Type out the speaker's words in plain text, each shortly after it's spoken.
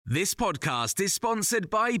This podcast is sponsored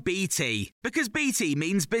by BT, because BT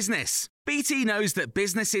means business. BT knows that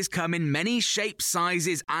businesses come in many shapes,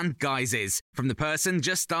 sizes and guises, from the person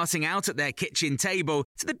just starting out at their kitchen table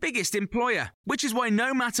to the biggest employer, which is why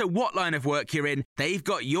no matter what line of work you're in, they've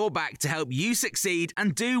got your back to help you succeed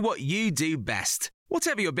and do what you do best.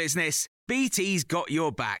 Whatever your business, BT's got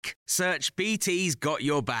your back. Search BT's got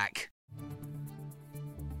your back.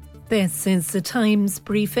 This is the Times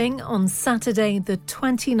briefing on Saturday, the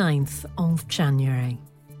 29th of January.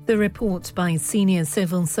 The report by senior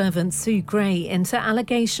civil servant Sue Gray into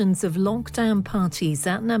allegations of lockdown parties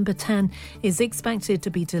at Number 10 is expected to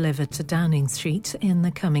be delivered to Downing Street in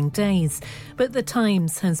the coming days. But the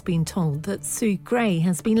Times has been told that Sue Gray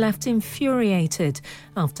has been left infuriated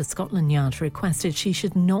after Scotland Yard requested she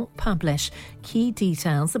should not publish key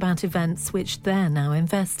details about events which they're now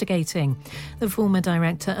investigating. The former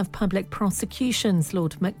Director of Public Prosecutions,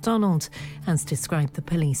 Lord MacDonald, has described the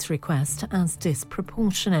police request as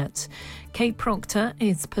disproportionate. Kate Proctor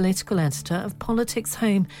is political editor of Politics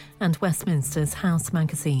Home and Westminster's House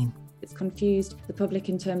magazine. It's confused the public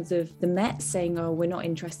in terms of the Met saying, oh, we're not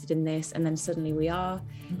interested in this, and then suddenly we are.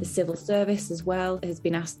 The civil service as well has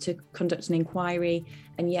been asked to conduct an inquiry,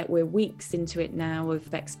 and yet we're weeks into it now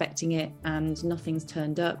of expecting it and nothing's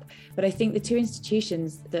turned up. But I think the two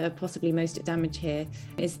institutions that are possibly most at damage here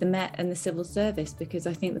is the Met and the civil service, because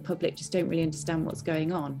I think the public just don't really understand what's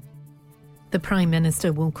going on. The Prime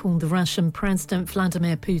Minister will call the Russian President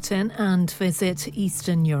Vladimir Putin and visit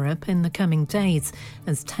Eastern Europe in the coming days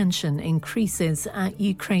as tension increases at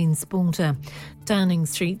Ukraine's border. Downing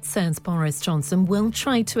Street says Boris Johnson will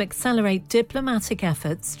try to accelerate diplomatic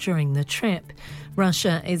efforts during the trip.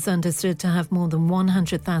 Russia is understood to have more than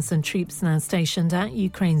 100,000 troops now stationed at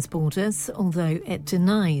Ukraine's borders, although it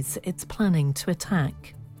denies it's planning to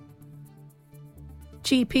attack.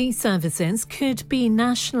 GP services could be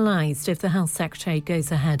nationalised if the Health Secretary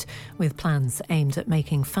goes ahead with plans aimed at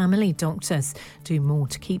making family doctors do more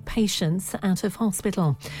to keep patients out of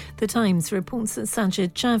hospital. The Times reports that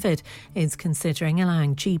Sajid Javid is considering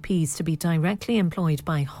allowing GPs to be directly employed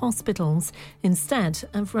by hospitals instead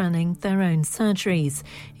of running their own surgeries.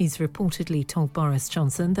 He's reportedly told Boris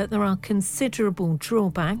Johnson that there are considerable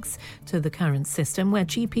drawbacks to the current system where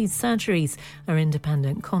GP surgeries are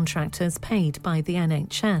independent contractors paid by the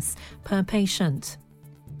NHS per patient.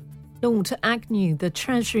 Lord Agnew, the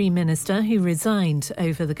Treasury Minister who resigned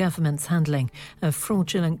over the government's handling of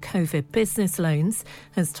fraudulent COVID business loans,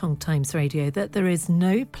 has told Times Radio that there is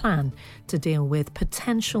no plan to deal with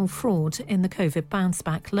potential fraud in the COVID bounce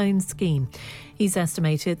back loan scheme. He's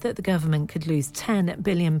estimated that the government could lose £10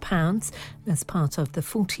 billion as part of the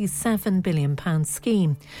 £47 billion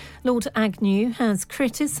scheme. Lord Agnew has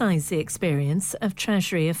criticised the experience of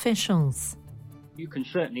Treasury officials. You can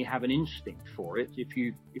certainly have an instinct for it if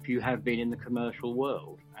you have been in the commercial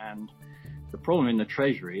world. And the problem in the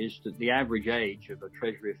Treasury is that the average age of a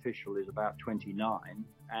Treasury official is about 29,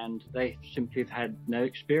 and they simply have had no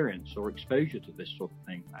experience or exposure to this sort of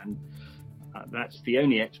thing. And that's the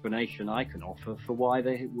only explanation I can offer for why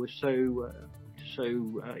they were so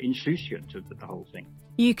insouciant of the whole thing.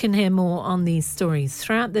 You can hear more on these stories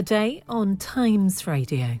throughout the day on Times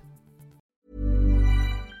Radio.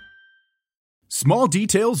 Small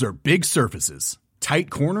details are big surfaces. Tight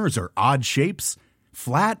corners are odd shapes.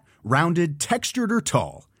 Flat, rounded, textured, or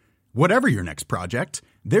tall. Whatever your next project,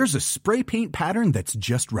 there's a spray paint pattern that's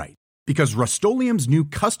just right. Because Rust-Oleum's new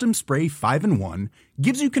Custom Spray 5-in-1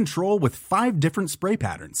 gives you control with 5 different spray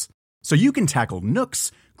patterns. So you can tackle nooks,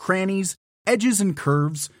 crannies, edges, and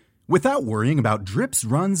curves without worrying about drips,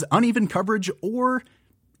 runs, uneven coverage, or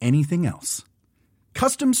anything else.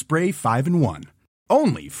 Custom Spray 5-in-1.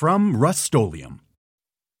 Only from Rust-Oleum.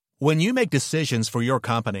 When you make decisions for your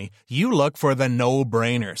company, you look for the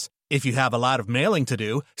no-brainers. If you have a lot of mailing to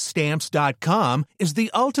do, Stamps.com is the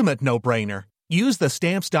ultimate no-brainer. Use the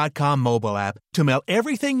Stamps.com mobile app to mail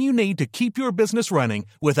everything you need to keep your business running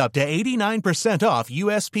with up to 89% off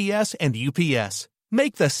USPS and UPS.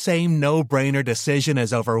 Make the same no-brainer decision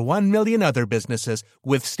as over 1 million other businesses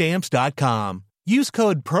with Stamps.com. Use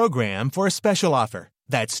code PROGRAM for a special offer.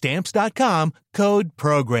 That's Stamps.com, code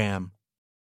PROGRAM.